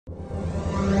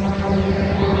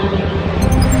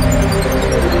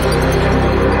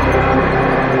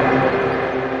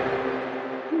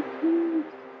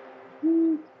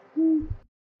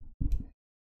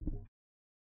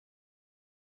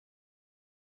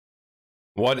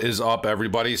What is up,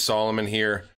 everybody? Solomon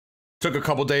here. Took a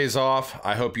couple days off.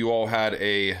 I hope you all had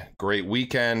a great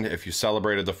weekend. If you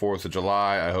celebrated the 4th of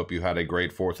July, I hope you had a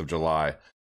great 4th of July.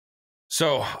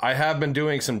 So I have been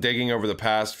doing some digging over the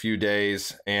past few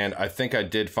days, and I think I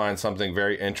did find something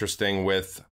very interesting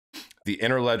with the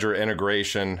Interledger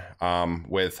integration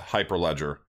with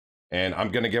Hyperledger. And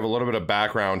I'm going to give a little bit of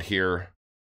background here,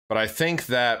 but I think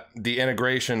that the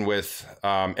integration with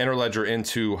Interledger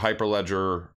into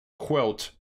Hyperledger Quilt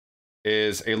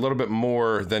is a little bit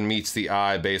more than meets the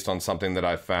eye based on something that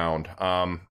I found.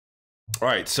 All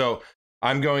right, so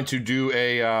I'm going to do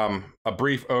a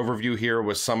brief overview here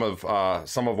with some of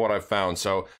what I've found.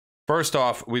 So first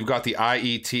off, we've got the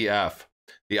IETF.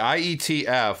 The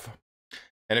IETF,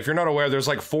 and if you're not aware, there's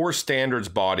like 4 standards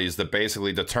bodies that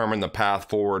basically determine the path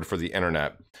forward for the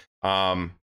internet.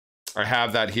 I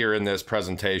have that here in this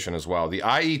presentation as well. The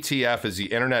IETF is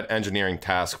the Internet Engineering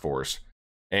Task Force.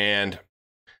 And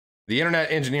the Internet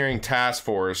Engineering Task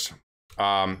Force,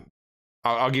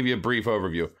 I'll give you a brief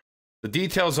overview. The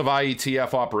details of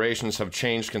IETF operations have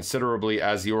changed considerably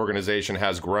as the organization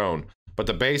has grown, but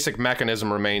the basic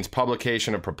mechanism remains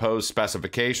publication of proposed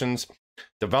specifications,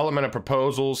 development of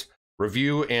proposals,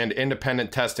 review and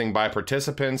independent testing by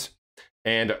participants,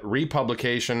 and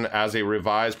republication as a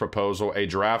revised proposal, a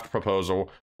draft proposal,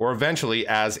 or eventually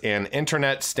as an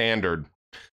internet standard.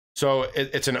 So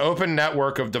it's an open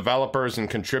network of developers and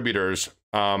contributors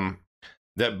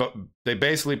they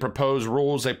basically propose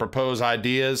rules, they propose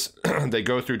ideas, they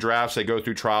go through drafts, they go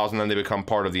through trials, and then they become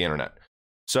part of the internet.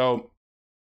 So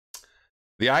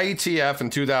the IETF in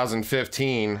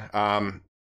 2015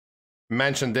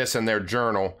 mentioned this in their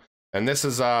journal, and this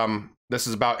is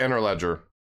about Interledger.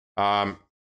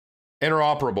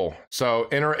 Interoperable. So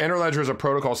Interledger is a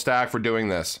protocol stack for doing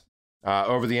this.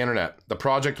 Over the internet. The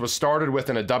project was started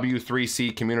within a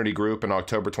W3C community group in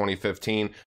October 2015.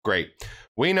 Great.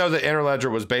 We know that Interledger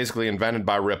was basically invented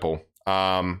by Ripple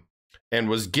and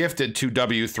was gifted to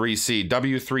W3C.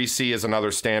 W3C is another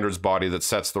standards body that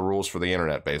sets the rules for the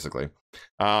internet, basically.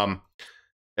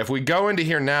 If we go into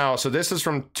here now, so this is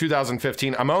from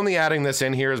 2015. I'm only adding this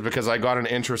in here is because I got an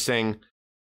interesting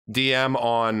DM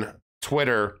on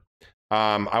Twitter.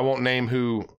 I won't name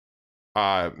who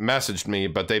messaged me,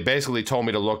 but they basically told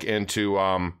me to look into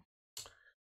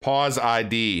pause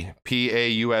ID,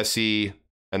 PAUSE,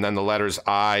 and then the letters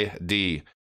ID.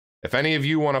 If any of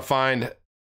you want to find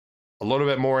a little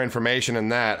bit more information in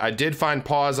that, I did find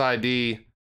pause ID.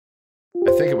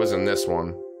 I think it was in this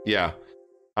one. Yeah.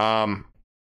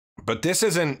 But this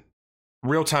isn't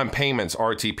real-time payments,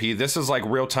 RTP. This is like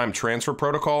real-time transfer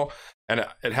protocol, and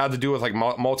it had to do with like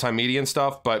multimedia and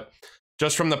stuff, but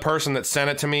just from the person that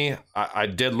sent it to me, I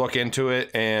did look into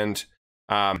it, and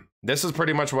this is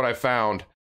pretty much what I found.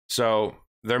 So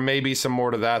there may be some more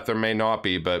to that, there may not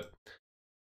be, but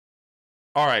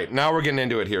all right, now we're getting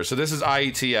into it here. So this is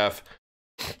IETF.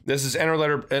 This is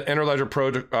Interledger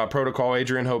Protocol,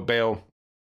 Adrian Hope Bale,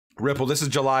 Ripple. This is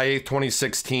July 8th,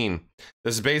 2016.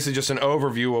 This is basically just an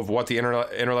overview of what the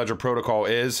Interledger Protocol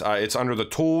is. It's under the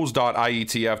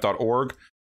tools.ietf.org.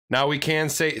 Now we can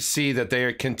see that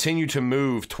they continue to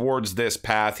move towards this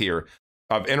path here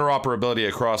of interoperability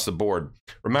across the board.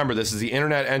 Remember, this is the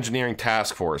Internet Engineering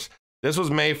Task Force. This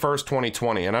was May 1st,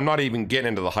 2020, and I'm not even getting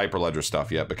into the Hyperledger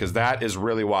stuff yet because that is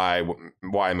really why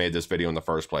I made this video in the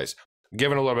first place.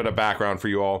 Giving a little bit of background for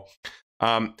you all.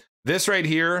 This right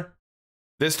here,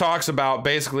 this talks about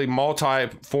basically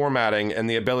multi-formatting and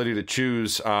the ability to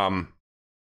choose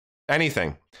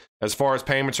anything. As far as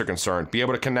payments are concerned, be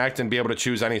able to connect and be able to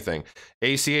choose anything.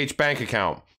 ACH bank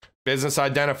account, business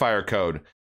identifier code,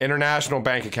 international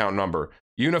bank account number,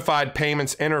 unified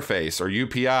payments interface or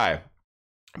UPI,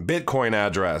 Bitcoin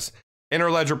address,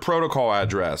 Interledger protocol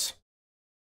address.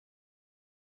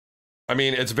 I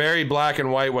mean, it's very black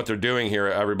and white what they're doing here,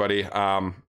 everybody.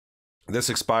 This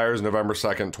expires November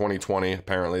 2nd, 2020.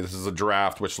 Apparently, this is a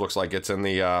draft, which looks like it's in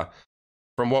the,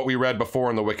 from what we read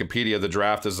before in the Wikipedia, the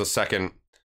draft is the second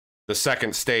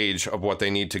stage of what they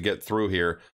need to get through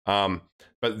here.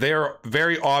 But they're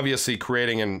very obviously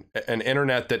creating an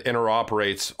internet that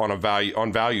interoperates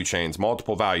on value chains,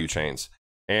 multiple value chains.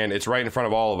 And it's right in front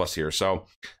of all of us here. So,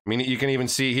 I mean, you can even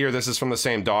see here, this is from the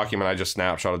same document. I just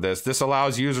snapshotted this. This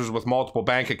allows users with multiple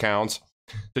bank accounts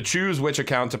to choose which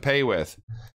account to pay with.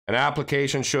 An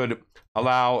application should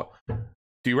allow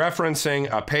dereferencing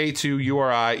a pay to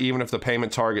URI even if the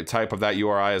payment target type of that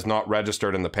URI is not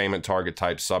registered in the payment target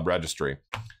type subregistry.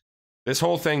 This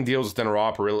whole thing deals with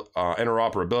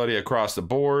interoperability across the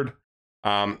board.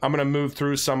 I'm going to move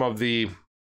through some of the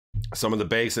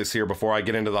basics here before I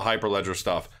get into the Hyperledger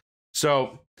stuff.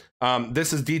 So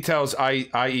This is details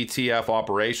IETF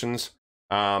operations.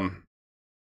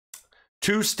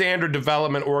 Two standard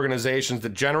development organizations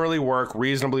that generally work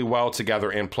reasonably well together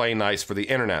and play nice for the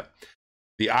internet.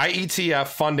 The IETF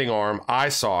funding arm,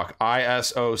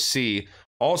 ISOC,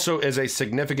 also is a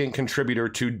significant contributor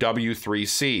to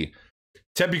W3C.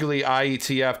 Typically,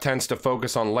 IETF tends to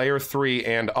focus on layer 3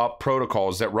 and up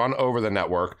protocols that run over the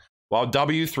network, while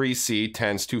W3C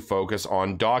tends to focus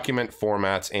on document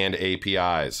formats and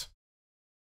APIs.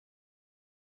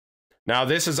 Now,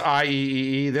 this is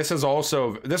IEEE.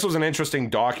 This was an interesting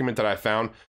document that I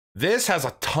found. This has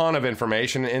a ton of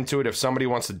information into it. If somebody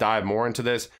wants to dive more into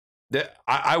this,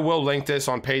 I will link this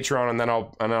on Patreon, and then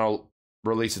I'll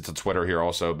release it to Twitter here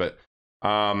also, but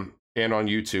and on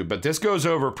YouTube. But this goes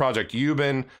over Project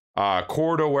Ubin,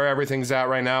 Corda, where everything's at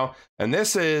right now, and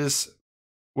this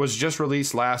was just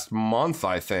released last month,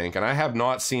 I think, and I have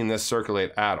not seen this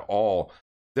circulate at all.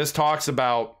 This talks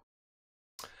about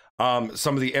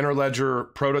some of the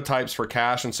Interledger prototypes for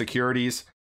cash and securities,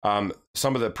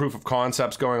 some of the proof of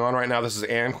concepts going on right now. This is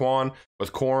Anquan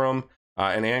with Quorum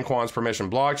and Anquan's permission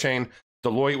blockchain.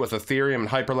 Deloitte with Ethereum and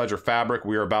Hyperledger Fabric.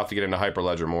 We are about to get into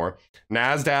Hyperledger more.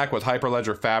 NASDAQ with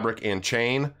Hyperledger Fabric and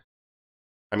Chain.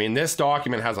 I mean, this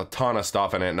document has a ton of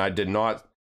stuff in it, and I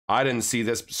didn't see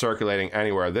this circulating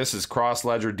anywhere. This is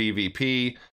cross-ledger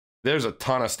DVP. There's a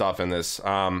ton of stuff in this.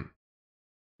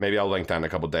 Maybe I'll link that in a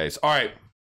couple days. All right.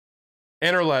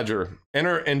 Interledger,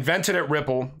 invented at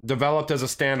Ripple, developed as a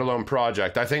standalone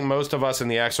project. I think most of us in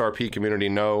the XRP community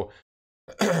know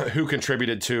who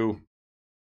contributed to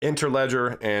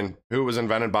Interledger and who it was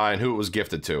invented by and who it was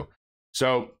gifted to.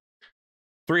 So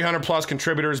 300 plus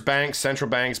contributors, banks, central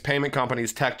banks, payment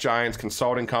companies, tech giants,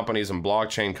 consulting companies, and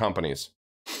blockchain companies.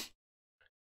 A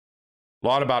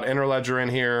lot about Interledger in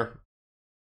here.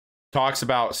 Talks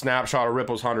about snapshot of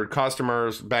Ripple's 100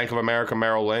 customers, Bank of America,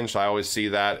 Merrill Lynch. I always see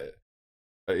that.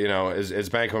 You know, is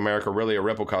Bank of America really a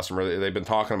Ripple customer? They've been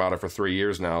talking about it for 3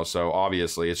 years now. So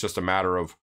obviously it's just a matter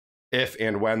of if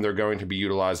and when they're going to be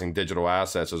utilizing digital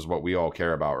assets is what we all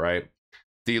care about, right?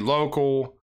 The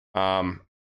local,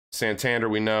 Santander,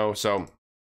 we know. So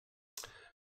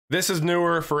this is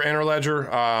newer for Interledger,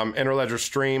 Interledger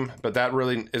Stream, but that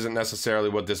really isn't necessarily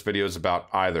what this video is about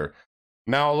either.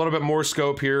 Now, a little bit more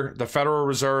scope here. The Federal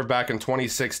Reserve back in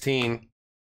 2016,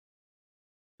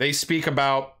 they speak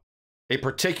about a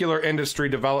particular industry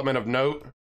development of note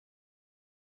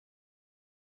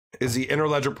is the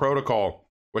Interledger protocol,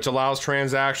 which allows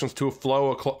transactions to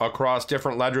flow across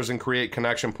different ledgers and create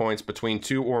connection points between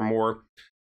two or more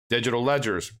digital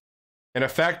ledgers. In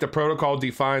effect, the protocol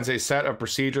defines a set of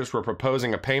procedures for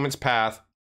proposing a payments path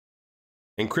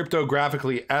and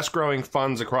cryptographically escrowing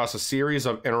funds across a series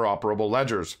of interoperable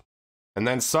ledgers, and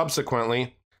then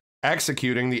subsequently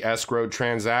executing the escrowed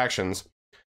transactions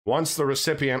once the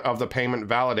recipient of the payment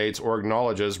validates or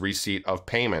acknowledges receipt of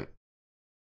payment.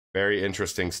 Very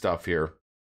interesting stuff here.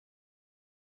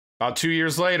 About 2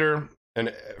 years later,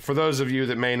 and for those of you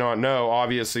that may not know,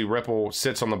 obviously Ripple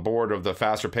sits on the board of the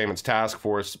Faster Payments Task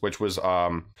Force, which was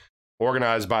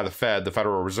organized by the Fed, the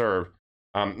Federal Reserve.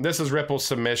 This is Ripple's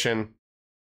submission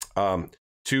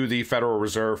to the Federal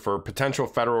Reserve for potential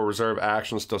Federal Reserve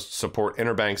actions to support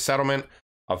interbank settlement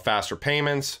of faster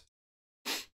payments.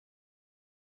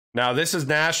 Now, this is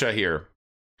NASHA here.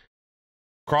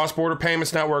 Cross-border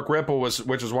payments network Ripple,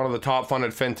 which is one of the top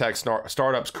funded fintech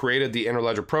startups, created the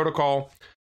Interledger protocol,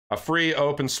 a free,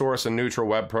 open source, and neutral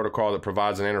web protocol that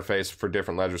provides an interface for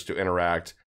different ledgers to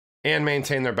interact and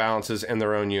maintain their balances in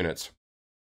their own units.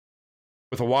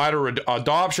 With a wider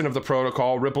adoption of the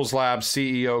protocol, Ripple's Labs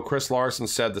CEO Chris Larson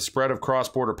said the spread of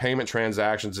cross-border payment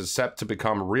transactions is set to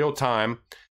become real-time,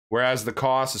 whereas the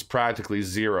cost is practically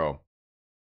zero.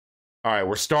 All right,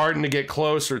 we're starting to get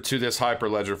closer to this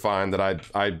Hyperledger find that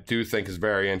I do think is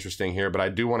very interesting here, but I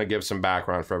do want to give some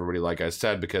background for everybody, like I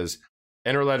said, because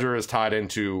Interledger is tied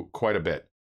into quite a bit.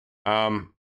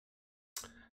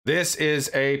 This is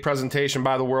a presentation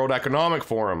by the World Economic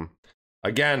Forum,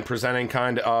 again, presenting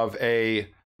kind of a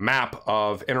map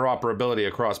of interoperability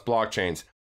across blockchains.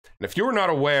 And if you were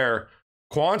not aware,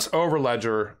 Quant's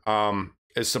Overledger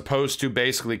is supposed to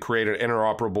basically create an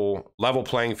interoperable level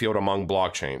playing field among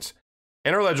blockchains.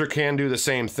 Interledger can do the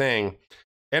same thing.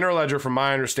 Interledger, from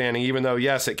my understanding, even though,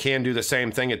 yes, it can do the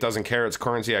same thing, it doesn't care, it's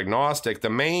currency agnostic. The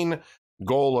main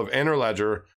goal of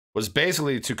Interledger was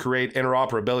basically to create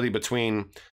interoperability between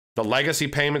the legacy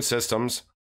payment systems,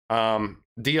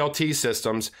 DLT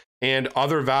systems, and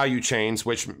other value chains,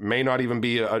 which may not even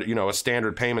be a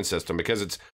standard payment system,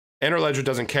 because Interledger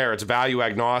doesn't care. It's value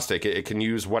agnostic. It can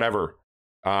use whatever.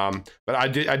 But I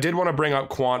did want to bring up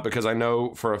Quant because I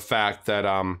know for a fact that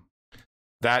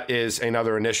that is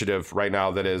another initiative right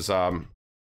now that is,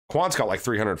 Quant's got like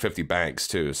 350 banks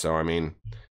too. So, I mean,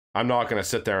 I'm not going to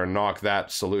sit there and knock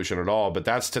that solution at all, but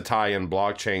that's to tie in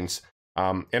blockchains,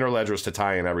 Interledgers to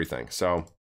tie in everything. So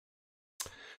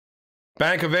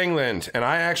Bank of England, and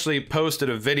I actually posted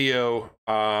a video,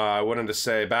 I wanted to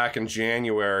say back in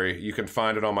January, you can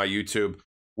find it on my YouTube,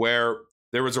 where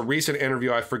there was a recent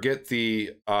interview, I forget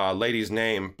the lady's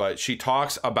name, but she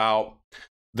talks about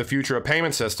the future of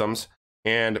payment systems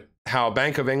and how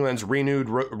Bank of England's renewed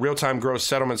real-time gross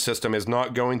settlement system is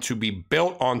not going to be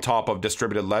built on top of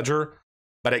distributed ledger,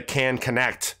 but it can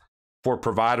connect for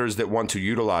providers that want to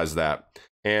utilize that.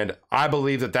 And I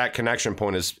believe that that connection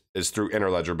point is through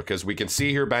Interledger, because we can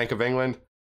see here Bank of England,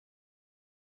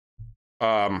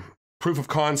 proof of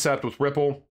concept with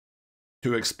Ripple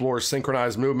to explore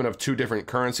synchronized movement of 2 different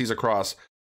currencies across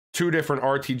 2 different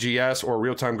RTGS or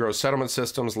real-time gross settlement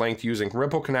systems linked using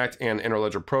Ripple Connect and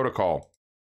Interledger protocol.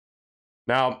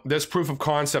 Now, this proof of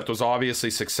concept was obviously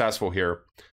successful here,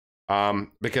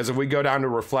 because if we go down to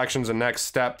reflections and next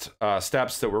steps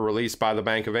that were released by the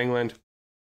Bank of England,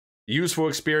 useful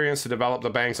experience to develop the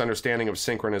bank's understanding of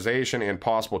synchronization and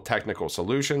possible technical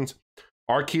solutions.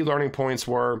 Our key learning points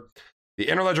were the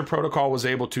Interledger protocol was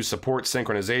able to support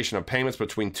synchronization of payments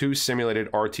between 2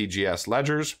 simulated RTGS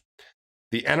ledgers.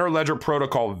 The Interledger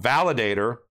protocol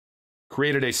validator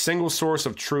created a single source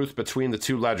of truth between the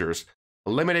 2 ledgers,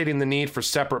 eliminating the need for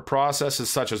separate processes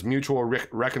such as mutual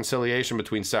reconciliation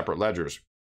between separate ledgers.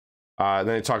 Then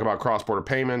they talk about cross-border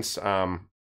payments,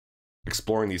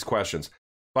 exploring these questions.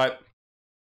 But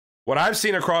what I've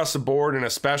seen across the board, and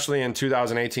especially in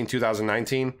 2018,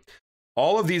 2019,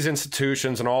 all of these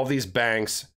institutions and all of these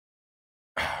banks,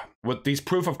 with these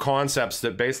proof of concepts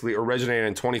that basically originated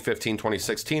in 2015,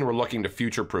 2016, we're looking to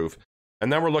future-proof.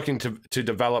 And then we're looking to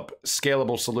develop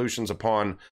scalable solutions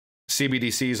upon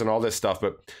CBDCs and all this stuff.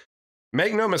 But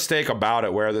make no mistake about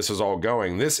it where this is all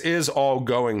going. This is all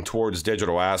going towards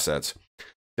digital assets.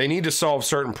 They need to solve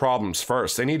certain problems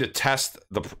first. They need to test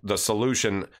the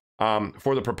solution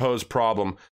for the proposed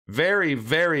problem very,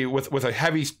 very with a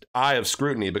heavy eye of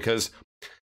scrutiny, because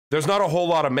there's not a whole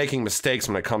lot of making mistakes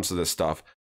when it comes to this stuff.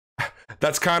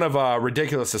 That's kind of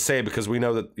ridiculous to say, because we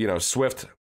know that, you know, Swift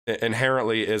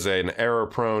inherently is an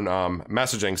error-prone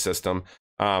messaging system.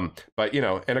 But, you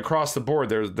know, and across the board,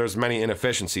 there's many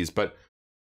inefficiencies. But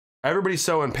everybody's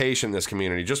so impatient in this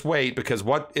community. Just wait, because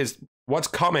what's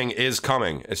coming is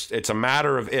coming. It's a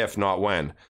matter of if, not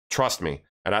when. Trust me.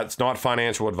 And that's not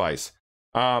financial advice.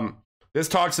 This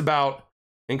talks about,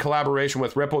 in collaboration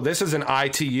with Ripple, this is an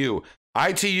ITU.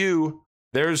 ITU,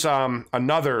 there's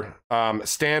another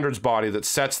standards body that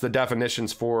sets the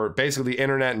definitions for basically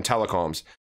internet and telecoms.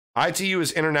 ITU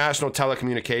is International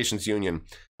Telecommunications Union.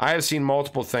 I have seen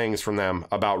multiple things from them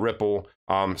about Ripple,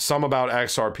 some about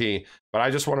XRP, but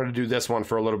I just wanted to do this one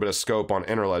for a little bit of scope on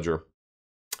Interledger.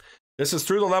 This is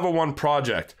through the Level 1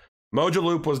 project. Mojo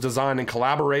Loop was designed in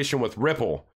collaboration with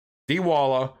Ripple,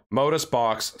 Dwala, Modus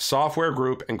Box, Software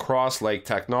Group, and Cross Lake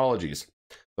Technologies.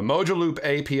 The Mojo Loop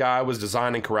API was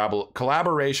designed in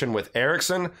collaboration with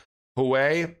Ericsson,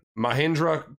 Huawei,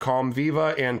 Mahindra,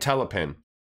 Comviva, and Telepin.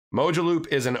 Mojo Loop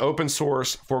is an open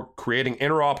source for creating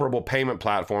interoperable payment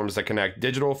platforms that connect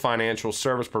digital financial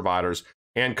service providers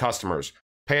and customers.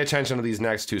 Pay attention to these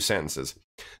next 2 sentences.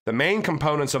 The main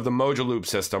components of the Mojo Loop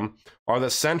system are the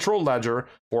central ledger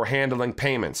for handling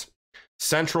payments,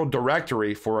 central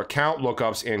directory for account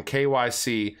lookups and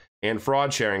KYC, and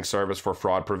fraud sharing service for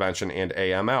fraud prevention and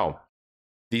AML.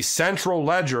 The central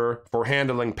ledger for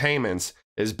handling payments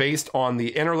is based on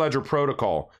the Interledger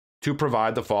protocol to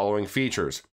provide the following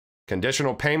features.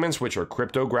 Conditional payments, which are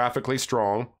cryptographically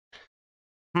strong.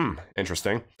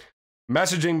 Interesting.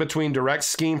 Messaging between direct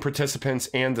scheme participants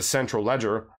and the central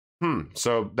ledger.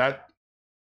 So that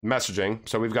messaging.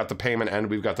 So we've got the payment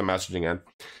end, we've got the messaging end.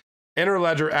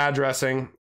 Interledger addressing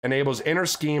enables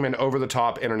inter-scheme and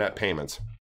over-the-top internet payments.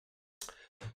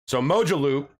 So Mojo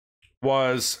Loop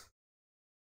was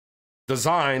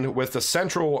designed with the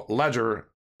central ledger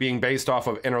being based off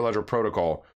of Interledger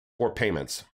protocol for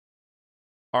payments.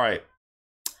 All right,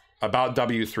 about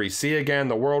W3C again.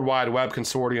 The World Wide Web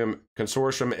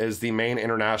Consortium is the main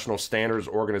international standards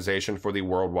organization for the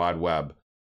World Wide Web.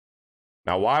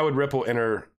 Now, why would Ripple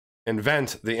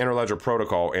invent the Interledger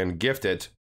protocol and gift it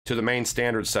to the main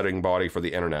standards setting body for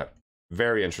the internet?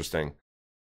 Very interesting.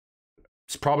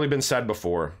 It's probably been said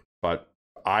before, but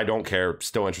I don't care.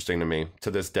 Still interesting to me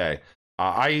to this day.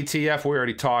 IETF, we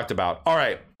already talked about. All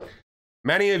right.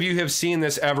 Many of you have seen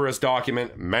this Everest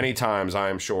document many times,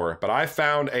 I am sure, but I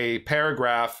found a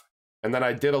paragraph and then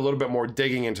I did a little bit more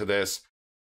digging into this.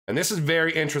 And this is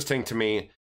very interesting to me.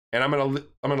 And I'm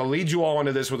gonna lead you all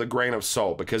into this with a grain of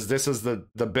salt, because this is the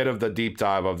bit of the deep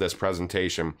dive of this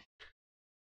presentation.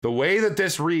 The way that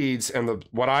this reads and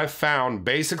what I've found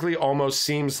basically almost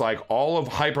seems like all of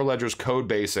Hyperledger's code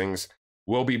basings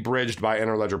will be bridged by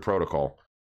Interledger protocol.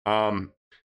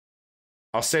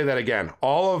 I'll say that again.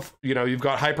 All of, you've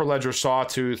got Hyperledger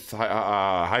Sawtooth,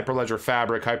 Hyperledger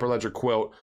Fabric, Hyperledger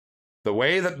Quilt. The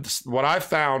way that what I've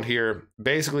found here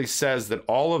basically says that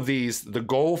all of these, the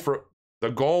goal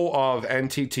of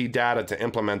NTT Data to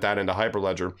implement that into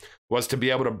Hyperledger was to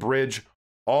be able to bridge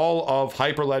all of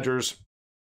Hyperledger's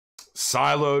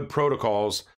siloed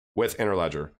protocols with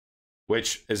Interledger,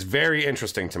 which is very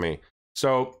interesting to me.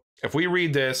 So if we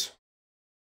read this,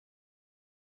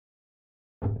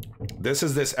 this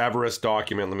is this Everest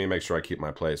document. Let me make sure I keep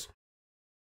my place.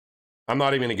 I'm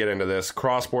not even going to get into this.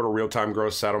 Cross-border real-time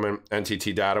gross settlement,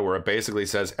 NTT Data, where it basically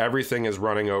says everything is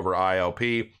running over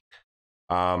ILP.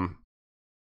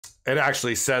 It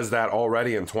actually says that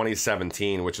already in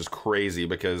 2017, which is crazy,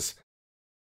 because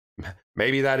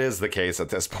maybe that is the case at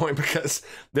this point, because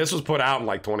this was put out in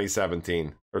like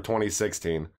 2017 or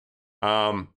 2016.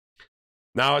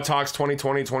 Now it talks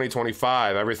 2020,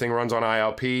 2025. Everything runs on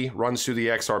ILP, runs through the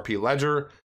XRP ledger,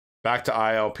 back to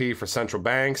ILP for central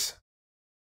banks.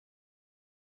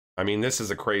 I mean, this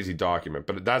is a crazy document,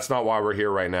 but that's not why we're here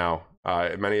right now.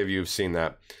 Many of you have seen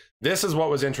that. This is what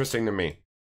was interesting to me.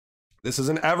 This is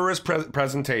an Everest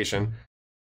presentation.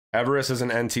 Everest is an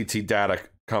NTT Data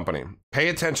company. Pay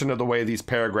attention to the way these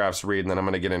paragraphs read, and then I'm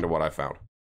going to get into what I found.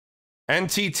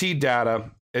 NTT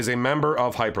Data is a member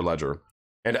of Hyperledger,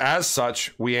 and as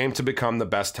such, we aim to become the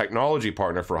best technology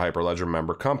partner for Hyperledger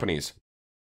member companies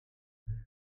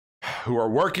who are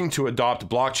working to adopt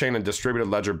blockchain and distributed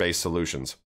ledger-based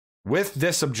solutions. With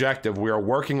this objective, we are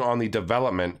working on the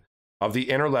development of the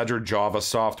Interledger Java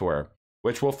software,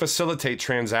 which will facilitate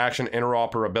transaction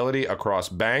interoperability across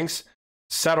banks,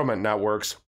 settlement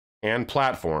networks, and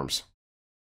platforms.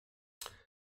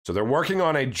 So they're working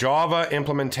on a Java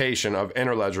implementation of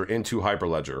Interledger into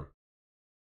Hyperledger.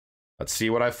 Let's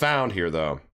see what I found here,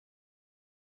 though.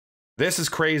 This is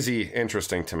crazy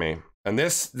interesting to me. And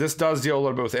this does deal a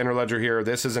little bit with Interledger here.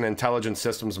 This is an intelligent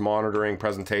systems monitoring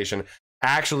presentation,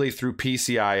 actually through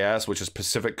PCIS, which is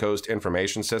Pacific Coast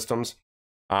Information Systems.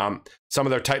 Some of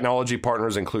their technology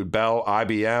partners include Bell,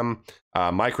 IBM,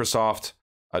 Microsoft,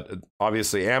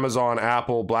 obviously Amazon,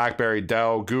 Apple, BlackBerry,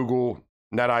 Dell, Google,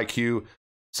 NetIQ.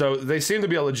 So they seem to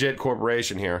be a legit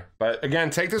corporation here. But again,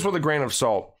 take this with a grain of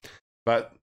salt.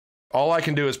 But all I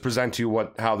can do is present to you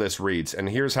how this reads. And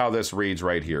here's how this reads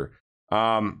right here.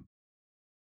 Hold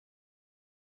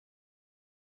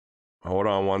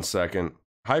on one second.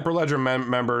 Hyperledger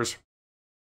members.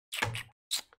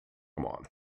 Come on.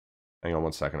 Hang on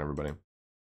one second, everybody.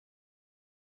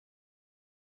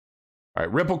 All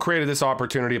right, Ripple created this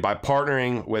opportunity by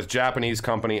partnering with Japanese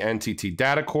company NTT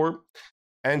Data Corp.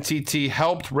 NTT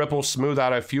helped Ripple smooth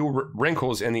out a few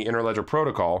wrinkles in the Interledger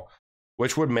protocol,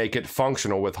 which would make it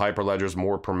functional with Hyperledger's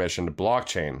more permissioned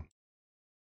blockchain.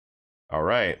 All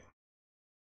right.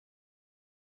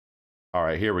 All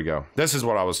right, here we go. This is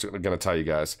what I was going to tell you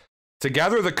guys.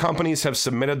 Together, the companies have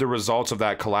submitted the results of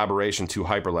that collaboration to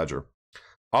Hyperledger,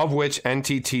 of which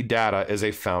NTT Data is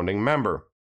a founding member.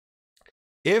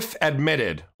 If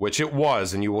admitted, which it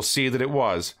was, and you will see that it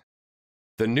was,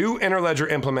 the new Interledger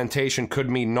implementation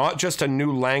could mean not just a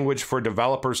new language for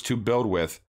developers to build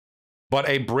with, but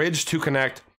a bridge to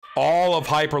connect all of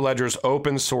Hyperledger's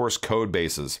open source code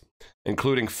bases,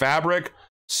 including Fabric,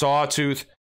 Sawtooth,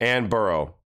 and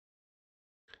Burrow.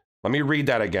 Let me read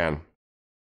that again.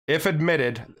 If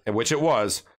admitted, which it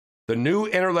was, the new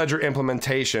Interledger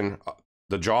implementation,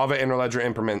 the Java Interledger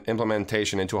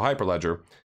implementation into Hyperledger,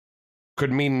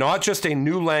 could mean not just a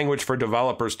new language for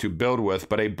developers to build with,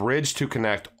 but a bridge to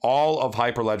connect all of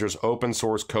Hyperledger's open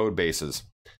source code bases,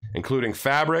 including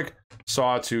Fabric,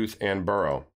 Sawtooth, and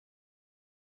Burrow.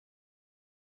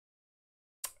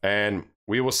 And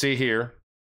we will see here,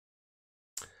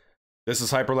 this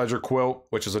is Hyperledger Quilt,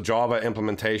 which is a Java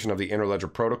implementation of the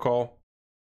Interledger protocol.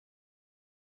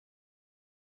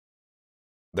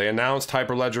 They announced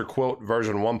Hyperledger Quilt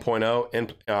version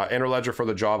 1.0 Interledger for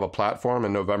the Java platform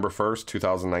in November 1st,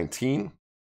 2019.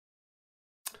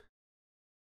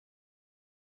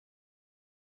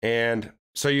 And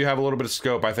so you have a little bit of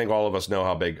scope. I think all of us know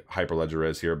how big Hyperledger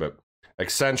is here, but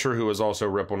Accenture, who is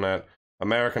also RippleNet,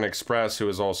 American Express, who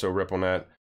is also RippleNet.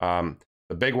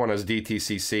 The big one is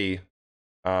DTCC,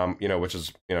 which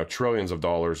is, trillions of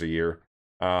dollars a year.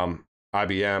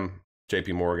 IBM,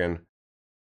 JP Morgan.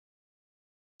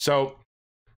 So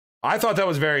I thought that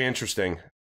was very interesting.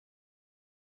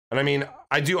 And I mean,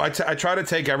 I try to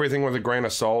take everything with a grain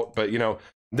of salt, but you know,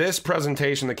 this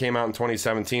presentation that came out in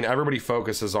 2017, everybody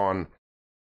focuses on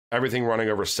everything running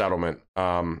over settlement.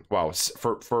 Well,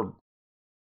 for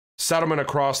settlement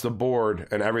across the board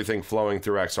and everything flowing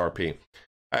through XRP.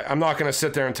 I'm not going to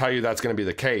sit there and tell you that's going to be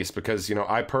the case because, you know,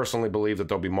 I personally believe that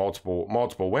there'll be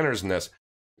multiple winners in this,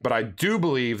 but I do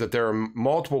believe that there are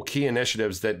multiple key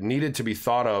initiatives that needed to be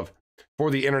thought of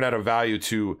for the Internet of Value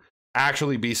to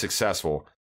actually be successful.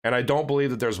 And I don't believe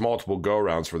that there's multiple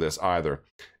go-rounds for this either.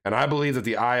 And I believe that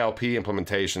the ILP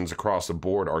implementations across the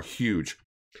board are huge.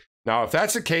 Now, if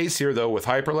that's the case here, though, with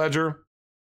Hyperledger,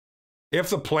 if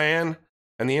the plan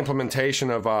and the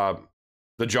implementation of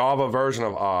the Java version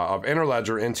of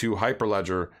Interledger into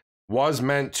Hyperledger was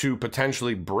meant to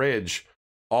potentially bridge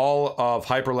all of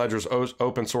Hyperledger's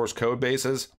open source code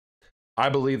bases, I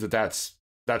believe that that's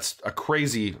a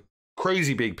crazy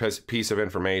big piece of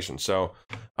information. So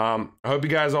I hope you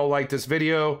guys all like this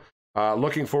video.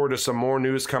 Looking forward to some more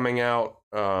news coming out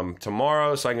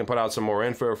tomorrow so I can put out some more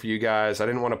info for you guys. I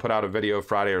didn't want to put out a video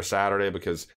Friday or Saturday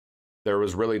because there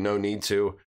was really no need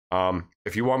to.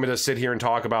 If you want me to sit here and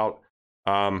talk about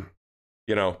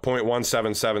you know,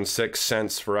 0.1776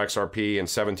 cents for XRP and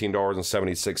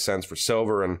 $17.76 for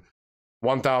silver and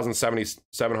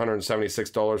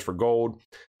 $1,776 for gold,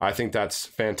 I think that's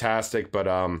fantastic. But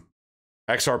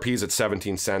XRP is at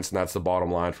 17 cents, and that's the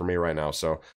bottom line for me right now.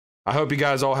 So I hope you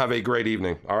guys all have a great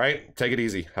evening. All right, take it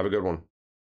easy. Have a good one.